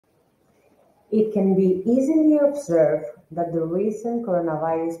It can be easily observed that the recent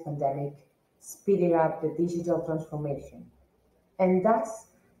coronavirus pandemic speeded up the digital transformation and thus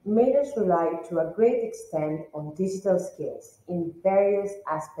made us rely to a great extent on digital skills in various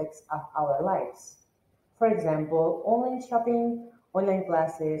aspects of our lives. For example, online shopping, online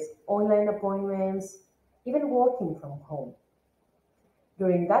classes, online appointments, even working from home.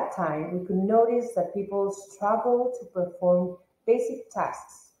 During that time, we could notice that people struggle to perform basic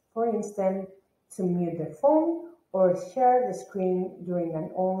tasks, for instance, to mute their phone or share the screen during an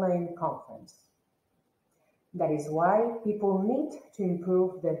online conference. That is why people need to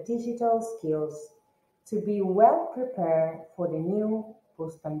improve their digital skills to be well prepared for the new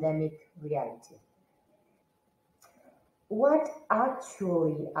post-pandemic reality. What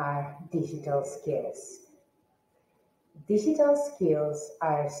actually are digital skills? Digital skills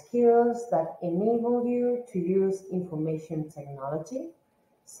are skills that enable you to use information technology,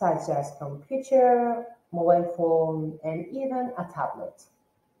 such as computer, mobile phone, and even a tablet,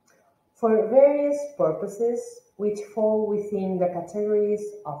 for various purposes which fall within the categories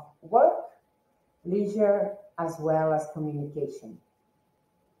of work, leisure, as well as communication.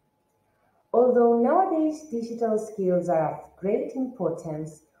 Although nowadays digital skills are of great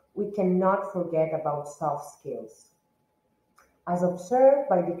importance, we cannot forget about soft skills. As observed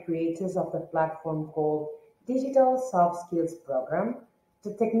by the creators of the platform called Digital Soft Skills Program,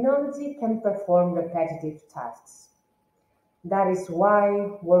 the technology can perform repetitive tasks. That is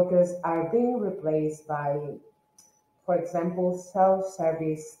why workers are being replaced by, for example,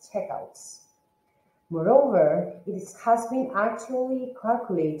 self-service checkouts. Moreover, it has been actually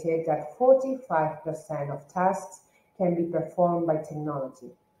calculated that 45% of tasks can be performed by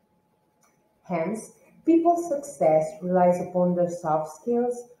technology. Hence, people's success relies upon their soft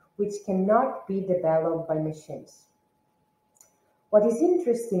skills, which cannot be developed by machines. What is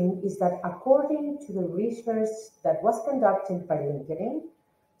interesting is that according to the research that was conducted by LinkedIn,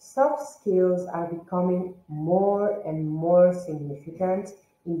 soft skills are becoming more and more significant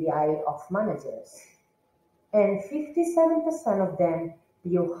in the eye of managers, and 57% of them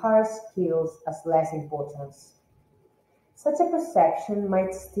view hard skills as less important. Such a perception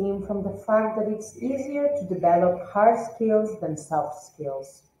might stem from the fact that it's easier to develop hard skills than soft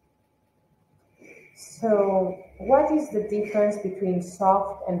skills. So, what is the difference between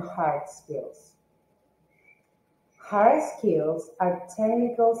soft and hard skills? Hard skills are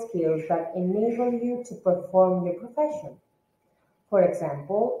technical skills that enable you to perform your profession. For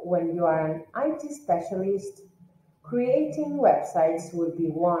example, when you are an IT specialist, creating websites will be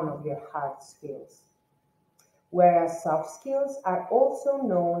one of your hard skills. Whereas soft skills are also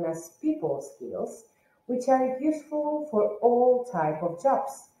known as people skills, which are useful for all types of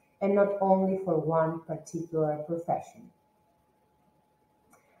jobs and not only for one particular profession.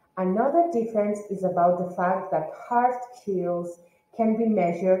 Another difference is about the fact that hard skills can be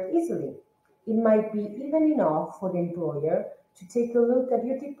measured easily. It might be even enough for the employer to take a look at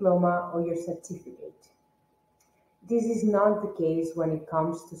your diploma or your certificate. This is not the case when it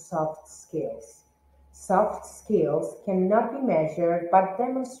comes to soft skills. Soft skills cannot be measured but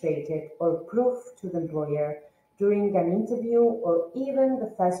demonstrated or proved to the employer during an interview or even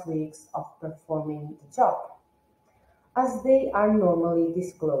the first weeks of performing the job, as they are normally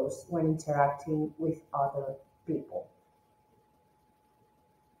disclosed when interacting with other people.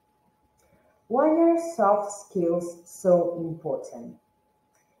 Why are soft skills so important?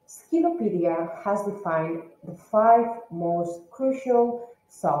 Skillopedia has defined the 5 most crucial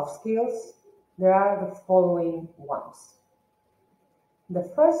soft skills. There are the following ones. The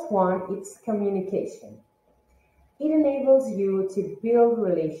first one is communication. It enables you to build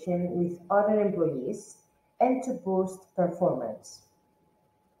relations with other employees and to boost performance.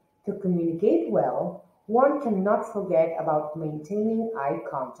 To communicate well, one cannot forget about maintaining eye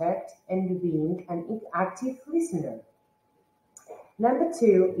contact and being an active listener. Number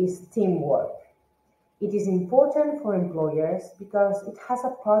 2 is teamwork. It is important for employers because it has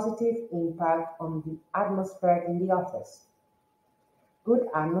a positive impact on the atmosphere in the office. Good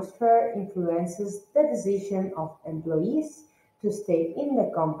atmosphere influences the decision of employees to stay in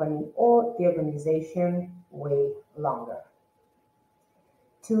the company or the organization way longer.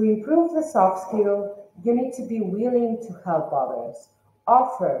 To improve the soft skill, you need to be willing to help others,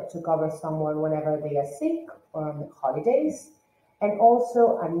 offer to cover someone whenever they are sick or on holidays, and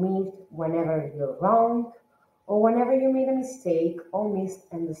also admit whenever you're wrong or whenever you made a mistake or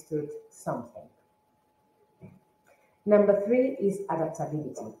misunderstood something. Number 3 is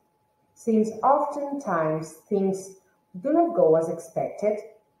adaptability. Since oftentimes things do not go as expected,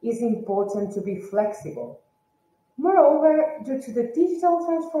 it is important to be flexible. Moreover, due to the digital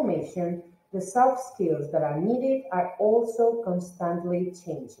transformation, the soft skills that are needed are also constantly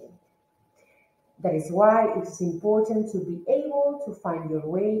changing. That is why it is important to be able to find your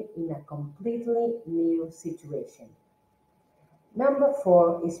way in a completely new situation. Number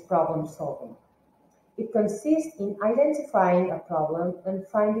 4 is problem solving. It consists in identifying a problem and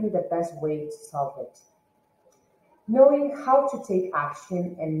finding the best way to solve it. Knowing how to take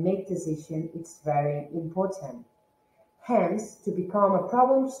action and make decisions is very important. Hence, to become a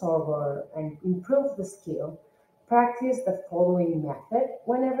problem solver and improve the skill, practice the following method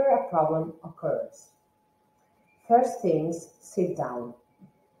whenever a problem occurs. First things, sit down.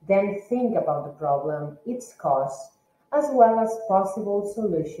 Then think about the problem, its cause, as well as possible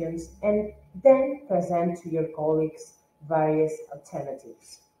solutions, and then present to your colleagues various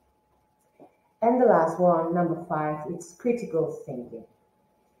alternatives. And the last one, number 5, is critical thinking.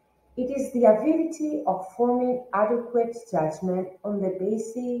 It is the ability of forming adequate judgment on the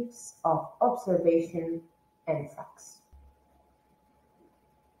basis of observation and facts.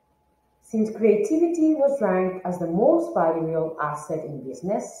 Since creativity was ranked as the most valuable asset in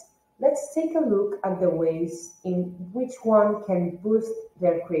business, let's take a look at the ways in which one can boost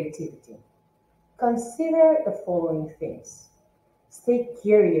their creativity. Consider the following things. Stay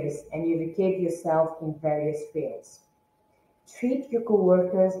curious and educate yourself in various fields. Treat your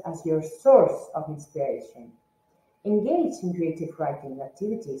coworkers as your source of inspiration. Engage in creative writing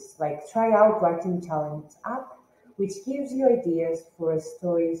activities like try out Writing Challenge app, which gives you ideas for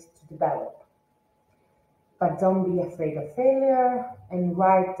stories to develop. But don't be afraid of failure and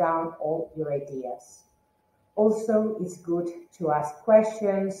write down all your ideas. Also, it's good to ask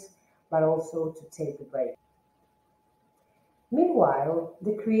questions, but also to take a break. Meanwhile,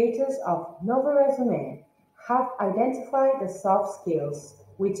 the creators of Novo Resume have identified the soft skills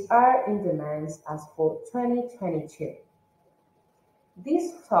which are in demand as for 2022.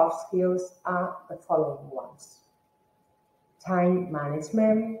 These soft skills are the following ones: time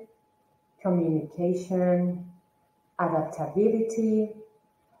management, communication, adaptability,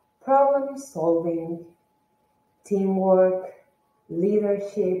 problem solving, teamwork,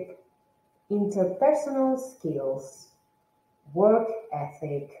 leadership, interpersonal skills, work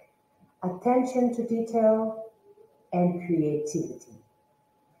ethic, attention to detail, and creativity.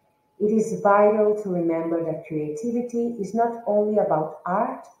 It is vital to remember that creativity is not only about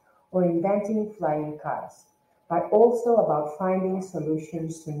art or inventing flying cars, but also about finding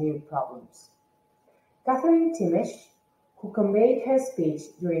solutions to new problems. Catherine Timish, who conveyed her speech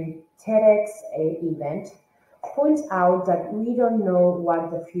during TEDx event, points out that we don't know what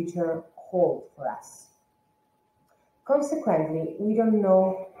the future holds for us. Consequently, we don't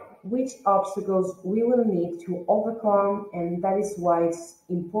know which obstacles we will need to overcome, and that is why it's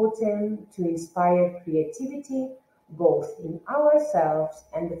important to inspire creativity both in ourselves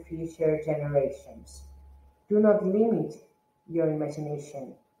and the future generations. Do not limit your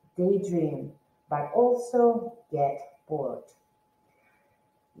imagination, daydream, but also get bored.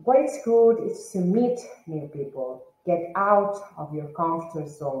 What is good is to meet new people, get out of your comfort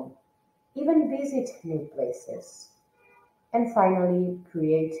zone, even visit new places. And finally,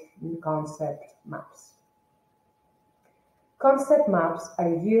 create concept maps. Concept maps are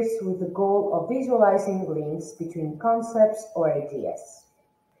used with the goal of visualizing links between concepts or ideas.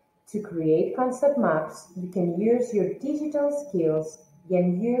 To create concept maps, you can use your digital skills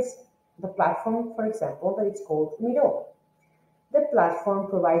and use the platform, for example, that it's called mida. The platform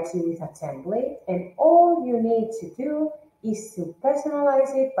provides you with a template, and all you need to do is to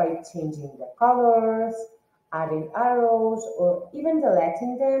personalize it by changing the colors, adding arrows, or even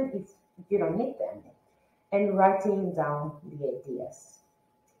deleting them if you don't need them, and writing down the ideas.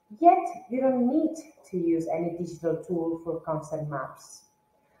 Yet, you don't need to use any digital tool for concept maps,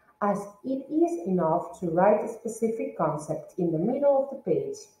 as it is enough to write a specific concept in the middle of the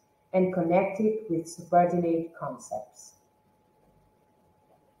page and connect it with subordinate concepts.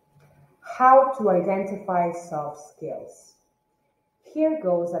 How to identify soft skills. Here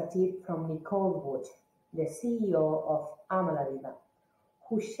goes a tip from Nicole Wood, the CEO of Omada,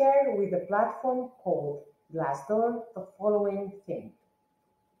 who shared with a platform called Glassdoor the following thing.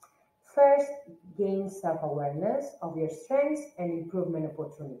 First, gain self-awareness of your strengths and improvement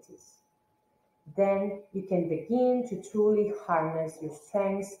opportunities. Then you can begin to truly harness your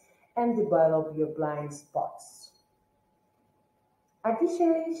strengths and develop your blind spots.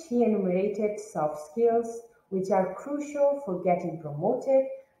 Additionally, she enumerated soft skills which are crucial for getting promoted,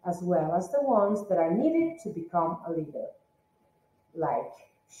 as well as the ones that are needed to become a leader, like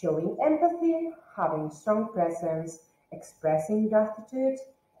showing empathy, having strong presence, expressing gratitude,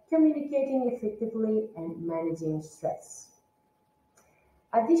 communicating effectively, and managing stress.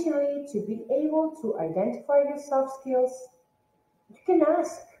 Additionally, to be able to identify your soft skills, you can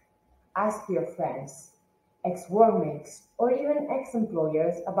ask your friends, ex-workmates, or even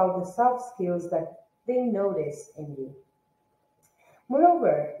ex-employers about the soft skills that they notice in you.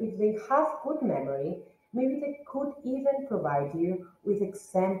 Moreover, if they have good memory, maybe they could even provide you with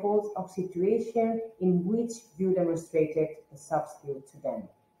examples of situations in which you demonstrated a soft skill to them.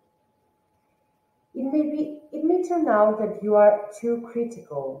 It may turn out that you are too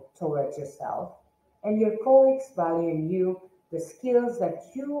critical towards yourself, and your colleagues value in you the skills that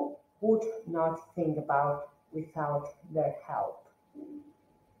you would not think about without their help.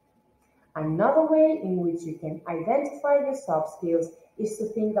 Another way in which you can identify your soft skills is to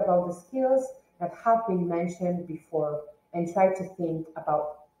think about the skills that have been mentioned before and try to think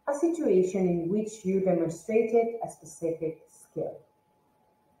about a situation in which you demonstrated a specific skill.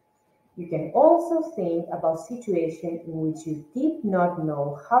 You can also think about situations in which you did not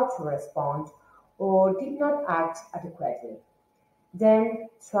know how to respond or did not act adequately. Then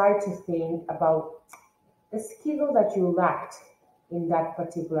try to think about the skill that you lacked in that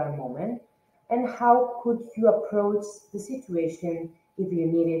particular moment and how could you approach the situation if you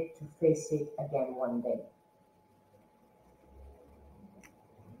needed to face it again one day.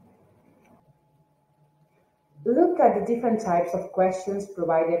 Look at the different types of questions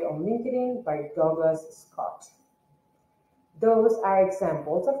provided on LinkedIn by Douglas Scott. Those are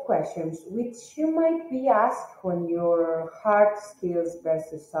examples of questions which you might be asked when your hard skills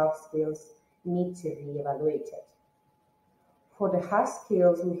versus soft skills need to be evaluated. For the hard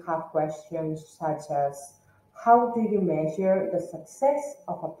skills, we have questions such as, how do you measure the success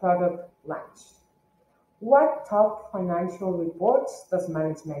of a product launch? What top financial reports does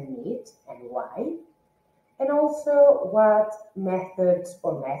management need and why? And also, what methods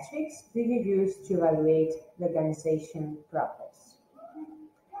or metrics do you use to evaluate the organization progress?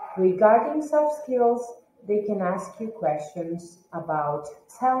 Regarding soft skills, they can ask you questions about,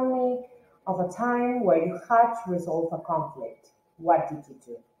 tell me of a time where you had to resolve a conflict. What did you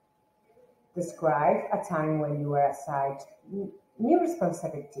do? Describe a time when you were assigned new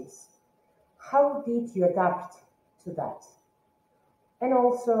responsibilities. How did you adapt to that? And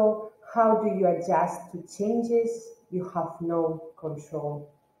also, how do you adjust to changes you have no control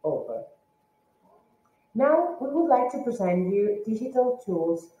over? Now, we would like to present you digital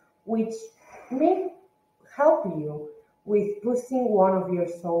tools which may help you with boosting one of your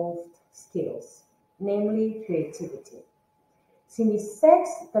soft skills, namely creativity. Cindy says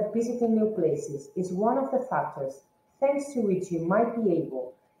that visiting new places is one of the factors thanks to which you might be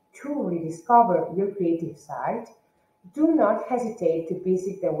able to rediscover your creative side. Do not hesitate to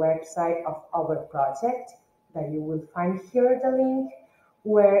visit the website of our project that you will find here the link,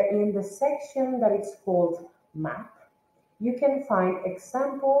 where in the section that is called Map, you can find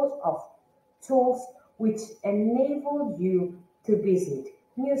examples of tools which enable you to visit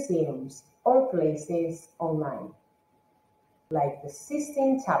museums or places online, like the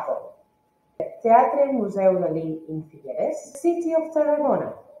Sistine Chapel, the Teatre Museu Dalí in Figueres, the city of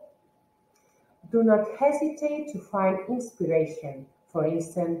Tarragona. Do not hesitate to find inspiration, for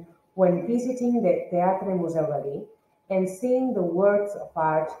instance, when visiting the Teatre Museu Dalí and seeing the works of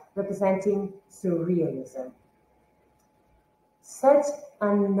art representing surrealism. Such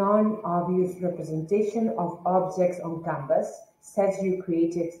a non-obvious representation of objects on canvas sets your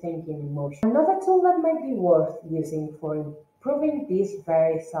creative thinking in motion. Another tool that might be worth using for improving this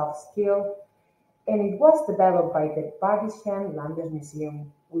very soft skill, and it was developed by the Badischen Landesmuseum,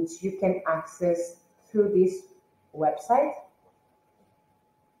 which you can access through this website.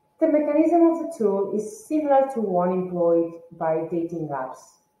 The mechanism of the tool is similar to one employed by dating apps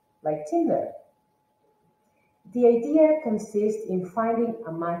like Tinder. The idea consists in finding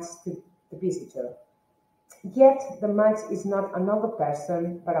a match to the visitor. Yet the match is not another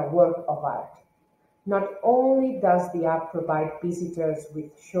person but a work of art. Not only does the app provide visitors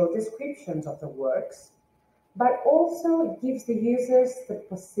with short descriptions of the works, but also gives the users the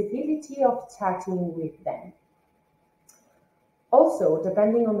possibility of chatting with them. Also,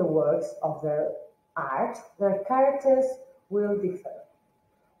 depending on the works of their art, their characters will differ.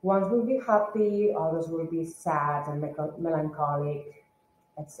 Ones will be happy, others will be sad and melancholic,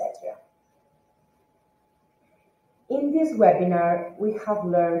 etc. In this webinar, we have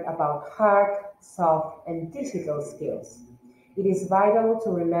learned about hard, soft, and digital skills. It is vital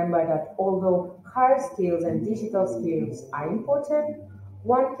to remember that although hard skills and digital skills are important,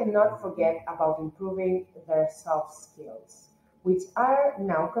 one cannot forget about improving their soft skills, which are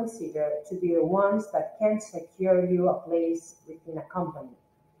now considered to be the ones that can secure you a place within a company.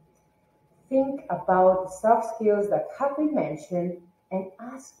 Think about the soft skills that have been mentioned and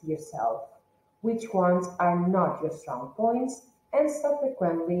ask yourself which ones are not your strong points, and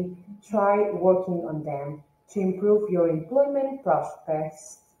subsequently try working on them to improve your employment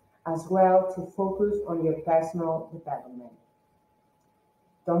prospects as well to focus on your personal development.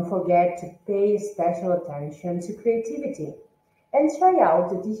 Don't forget to pay special attention to creativity and try out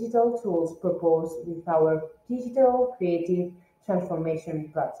the digital tools proposed with our digital creative transformation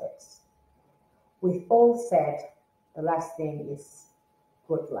projects. With all said, the last thing is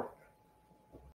good luck.